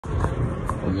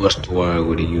What's the word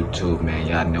with the YouTube, man?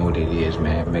 Y'all know what it is,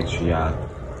 man. Make sure y'all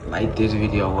like this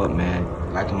video up, man.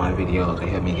 Like my videos. They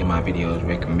help me get my videos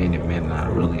recommended, man. And I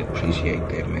really appreciate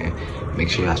that, man. Make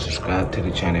sure y'all subscribe to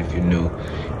the channel if you're new.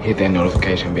 Hit that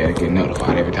notification bell to get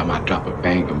notified every time I drop a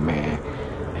banger, man.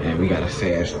 And we got a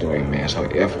sad story, man. So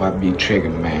FYB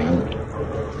Trigger, man.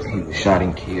 He was shot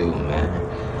and killed,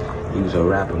 man. He was a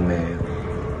rapper, man.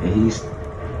 And he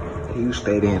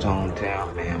stayed in his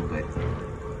hometown, man. But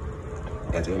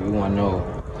as everyone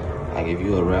know, like if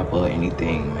you're a rapper or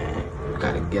anything, man, you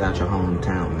gotta get out your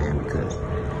hometown, man, because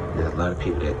there's a lot of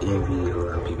people that envy you, a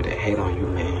lot of people that hate on you,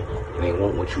 man, and they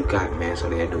want what you got, man, so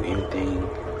they'll do anything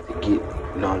to get,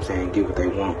 you know what I'm saying, get what they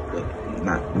want, but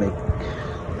not make,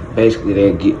 basically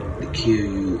they'll get to kill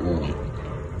you, or,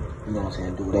 you know what I'm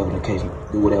saying,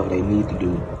 do whatever they need to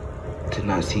do to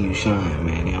not see you shine,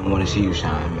 man. They don't want to see you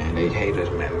shine, man. They hate us,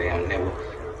 man. They'll never,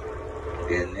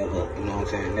 you know what I'm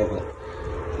saying,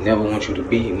 never want you to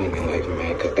be nothing in life,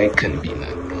 man, because they couldn't be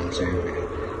nothing, you know what I'm saying,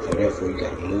 man? So therefore, you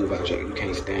gotta move out you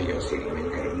can't stay in your city, man.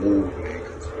 You gotta move, man,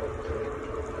 because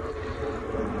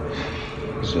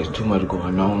it's just too much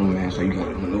going on, man, so you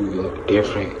gotta maneuver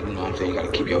different, you know what I'm saying? You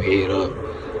gotta keep your head up.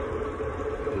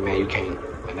 Man, you can't,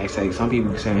 and they say, some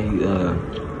people saying he,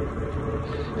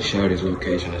 shared his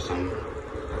location or something,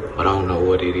 but I don't know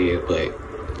what it is, but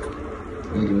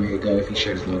either way it go, if he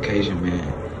shared his location,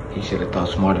 man, he should have thought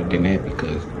smarter than that,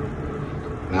 because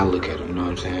now look at him, you know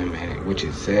what I'm saying, man, which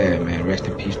is sad, man. Rest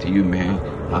in peace to you, man.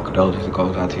 My condolences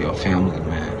goes out to your family,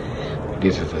 man.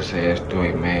 This is a sad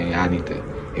story, man. Y'all need to,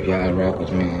 if y'all rappers,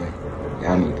 man,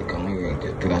 y'all need to come here and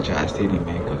just get out y'all city,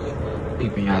 man, because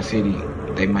people in y'all city,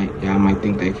 y'all might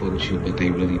think they full with you, but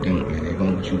they really don't, man. They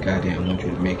want what you got there and want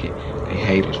you to make it. They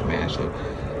hate us, man, so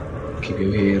keep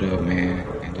your head up, man,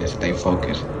 and just stay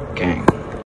focused. Gang.